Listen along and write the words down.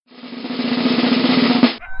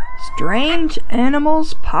Strange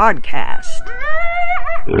Animals Podcast.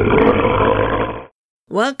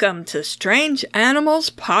 Welcome to Strange Animals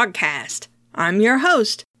Podcast. I'm your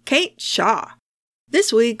host, Kate Shaw.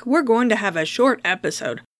 This week, we're going to have a short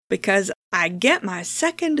episode because I get my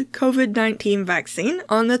second COVID-19 vaccine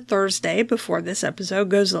on the Thursday before this episode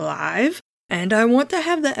goes live, and I want to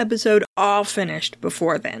have the episode all finished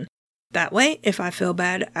before then. That way, if I feel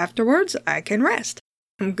bad afterwards, I can rest.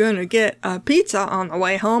 I'm gonna get a pizza on the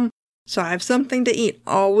way home, so I have something to eat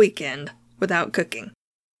all weekend without cooking.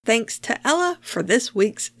 Thanks to Ella for this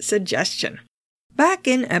week's suggestion. Back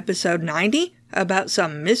in episode 90, about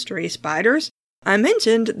some mystery spiders, I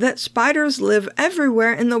mentioned that spiders live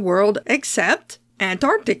everywhere in the world except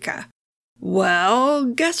Antarctica. Well,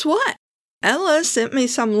 guess what? Ella sent me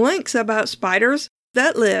some links about spiders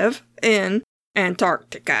that live in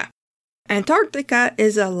Antarctica. Antarctica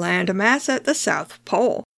is a landmass at the South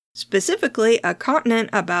Pole, specifically a continent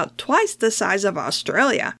about twice the size of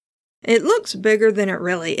Australia. It looks bigger than it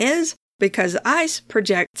really is because ice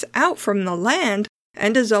projects out from the land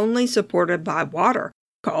and is only supported by water,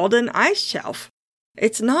 called an ice shelf.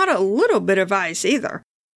 It's not a little bit of ice either.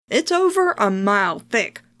 It's over a mile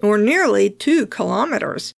thick, or nearly 2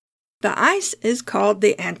 kilometers. The ice is called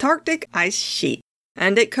the Antarctic Ice Sheet,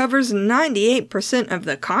 and it covers 98% of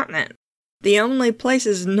the continent. The only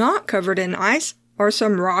places not covered in ice are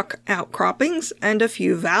some rock outcroppings and a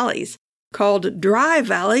few valleys, called dry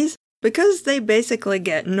valleys because they basically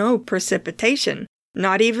get no precipitation,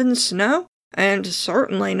 not even snow, and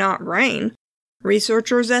certainly not rain.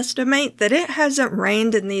 Researchers estimate that it hasn't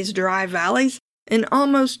rained in these dry valleys in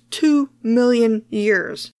almost 2 million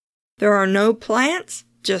years. There are no plants,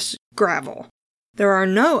 just gravel. There are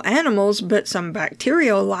no animals but some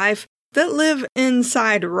bacterial life that live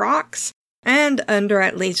inside rocks and under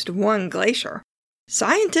at least one glacier.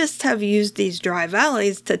 Scientists have used these dry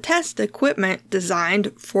valleys to test equipment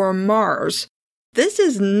designed for Mars. This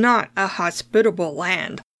is not a hospitable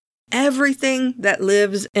land. Everything that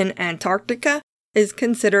lives in Antarctica is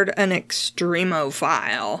considered an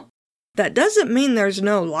extremophile. That doesn't mean there's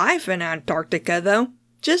no life in Antarctica, though,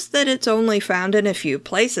 just that it's only found in a few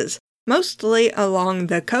places, mostly along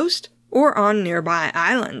the coast or on nearby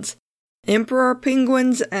islands. Emperor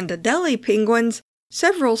penguins and Adelie penguins,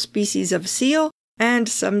 several species of seal, and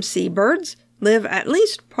some seabirds live at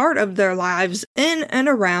least part of their lives in and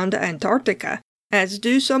around Antarctica, as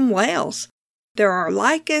do some whales. There are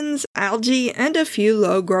lichens, algae, and a few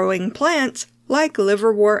low-growing plants like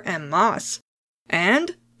liverwort and moss.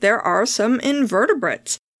 And there are some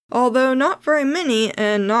invertebrates, although not very many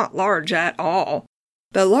and not large at all.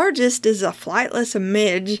 The largest is a flightless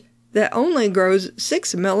midge that only grows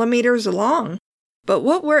 6 millimeters long. But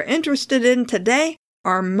what we're interested in today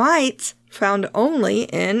are mites found only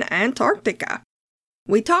in Antarctica.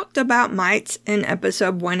 We talked about mites in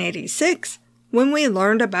episode 186 when we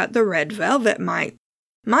learned about the red velvet mite.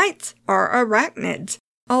 Mites are arachnids,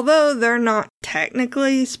 although they're not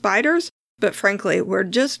technically spiders, but frankly, we're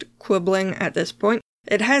just quibbling at this point.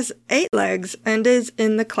 It has 8 legs and is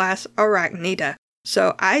in the class Arachnida.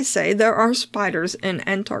 So I say there are spiders in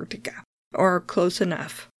Antarctica, or close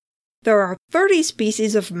enough. There are 30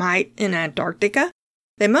 species of mite in Antarctica.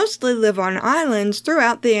 They mostly live on islands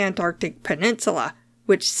throughout the Antarctic Peninsula,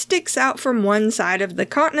 which sticks out from one side of the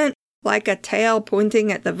continent like a tail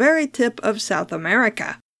pointing at the very tip of South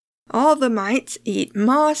America. All the mites eat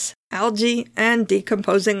moss, algae, and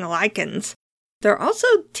decomposing lichens. They're also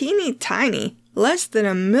teeny tiny, less than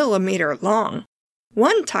a millimeter long.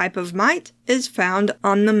 One type of mite is found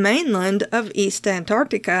on the mainland of East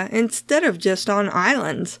Antarctica instead of just on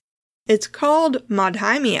islands. It's called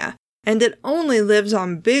Modhymia, and it only lives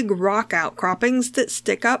on big rock outcroppings that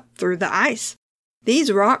stick up through the ice.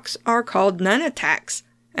 These rocks are called nunataks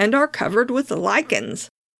and are covered with lichens.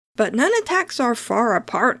 But nunataks are far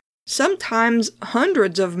apart, sometimes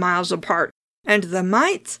hundreds of miles apart, and the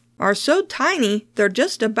mites are so tiny they're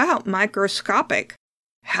just about microscopic.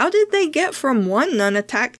 How did they get from one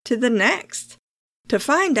nunatak to the next? To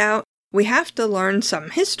find out, we have to learn some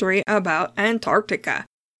history about Antarctica.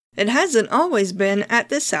 It hasn't always been at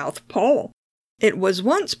the South Pole. It was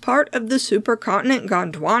once part of the supercontinent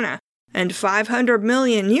Gondwana, and 500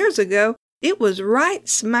 million years ago, it was right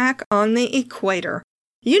smack on the equator.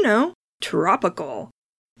 You know, tropical.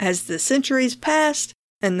 As the centuries passed,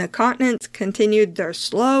 and the continents continued their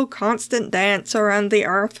slow, constant dance around the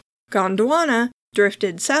Earth, Gondwana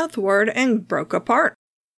drifted southward and broke apart.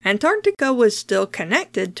 Antarctica was still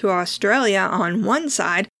connected to Australia on one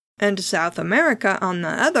side and South America on the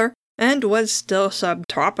other, and was still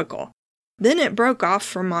subtropical. Then it broke off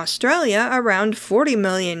from Australia around 40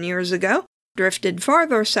 million years ago drifted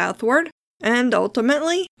farther southward, and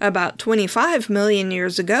ultimately, about 25 million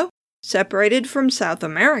years ago, separated from South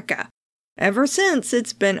America. Ever since,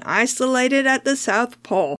 it's been isolated at the South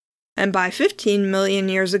Pole, and by 15 million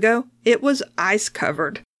years ago, it was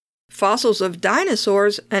ice-covered. Fossils of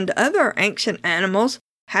dinosaurs and other ancient animals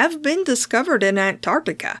have been discovered in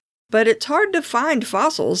Antarctica, but it's hard to find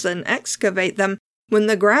fossils and excavate them when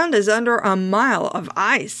the ground is under a mile of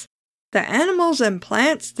ice. The animals and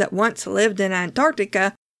plants that once lived in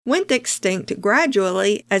Antarctica went extinct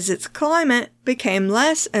gradually as its climate became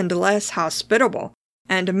less and less hospitable,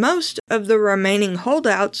 and most of the remaining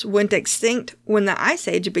holdouts went extinct when the Ice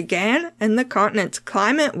Age began and the continent's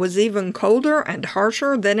climate was even colder and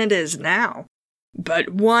harsher than it is now.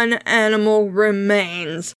 But one animal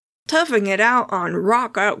remains, toughing it out on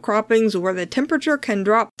rock outcroppings where the temperature can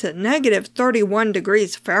drop to negative 31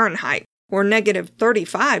 degrees Fahrenheit or negative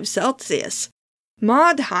 35 Celsius.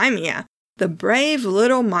 Maudhymia, the brave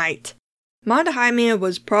little mite. Maudhymia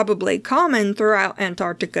was probably common throughout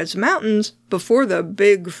Antarctica's mountains before the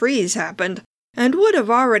big freeze happened, and would have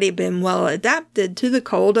already been well adapted to the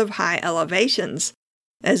cold of high elevations.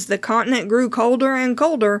 As the continent grew colder and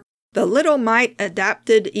colder, the little mite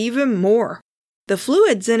adapted even more. The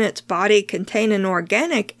fluids in its body contain an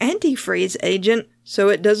organic antifreeze agent so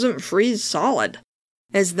it doesn't freeze solid.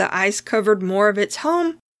 As the ice covered more of its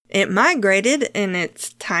home, it migrated in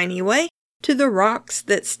its tiny way to the rocks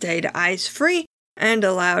that stayed ice-free and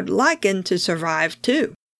allowed lichen to survive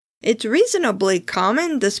too. It's reasonably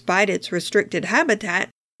common despite its restricted habitat,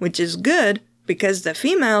 which is good because the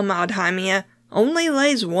female Maudhymia only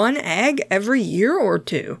lays one egg every year or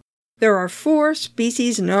two. There are 4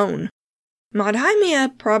 species known.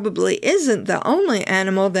 Maudhymia probably isn't the only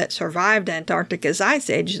animal that survived Antarctica's ice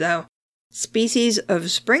age, though. Species of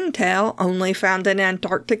springtail, only found in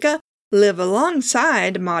Antarctica, live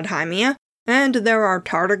alongside Maudhymia, and there are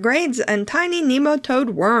tardigrades and tiny nematode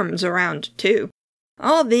worms around too.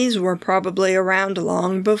 All these were probably around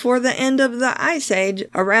long before the end of the Ice Age,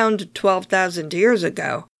 around 12,000 years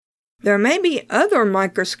ago. There may be other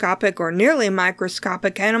microscopic or nearly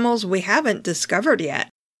microscopic animals we haven't discovered yet.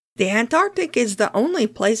 The Antarctic is the only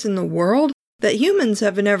place in the world that humans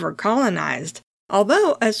have never colonized,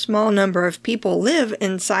 although a small number of people live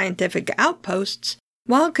in scientific outposts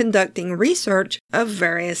while conducting research of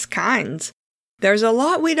various kinds. There's a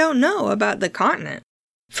lot we don't know about the continent.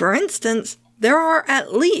 For instance, there are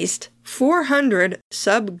at least 400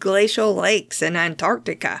 subglacial lakes in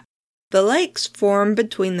Antarctica. The lakes form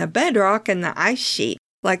between the bedrock and the ice sheet,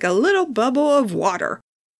 like a little bubble of water.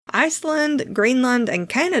 Iceland, Greenland, and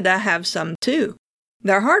Canada have some too.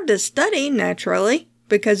 They're hard to study, naturally,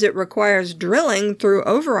 because it requires drilling through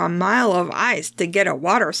over a mile of ice to get a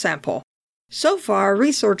water sample. So far,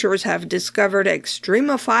 researchers have discovered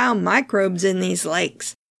extremophile microbes in these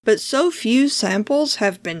lakes, but so few samples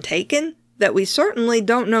have been taken that we certainly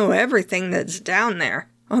don't know everything that's down there.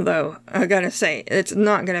 Although, I gotta say, it's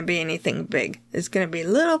not gonna be anything big. It's gonna be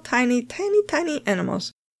little tiny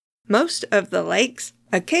animals. Most of the lakes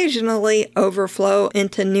occasionally overflow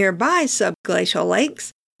into nearby subglacial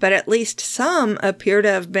lakes, but at least some appear to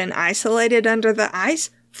have been isolated under the ice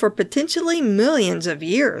for potentially millions of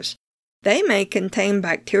years. They may contain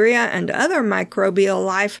bacteria and other microbial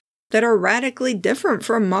life that are radically different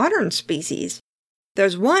from modern species.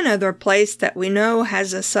 There's one other place that we know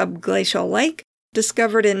has a subglacial lake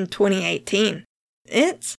discovered in 2018.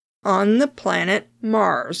 It's on the planet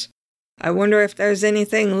Mars. I wonder if there's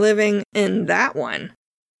anything living in that one.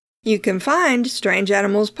 You can find Strange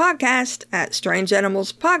Animals Podcast at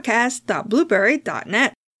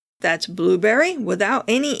strangeanimalspodcast.blueberry.net. That's blueberry without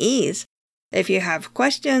any E's. If you have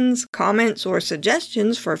questions, comments, or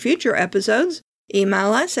suggestions for future episodes,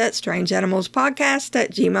 email us at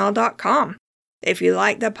strangeanimalspodcast@gmail.com. If you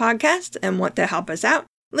like the podcast and want to help us out,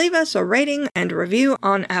 leave us a rating and review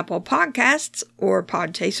on Apple Podcasts or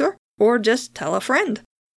Podchaser, or just tell a friend.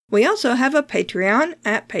 We also have a Patreon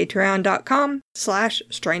at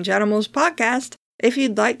patreon.com/strangeanimalspodcast if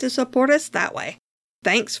you'd like to support us that way.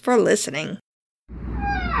 Thanks for listening.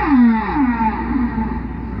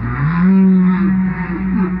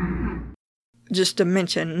 Just to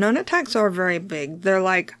mention, nunataks are very big. They're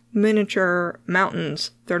like miniature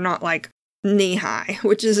mountains. They're not like knee-high,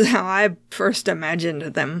 which is how I first imagined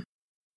them.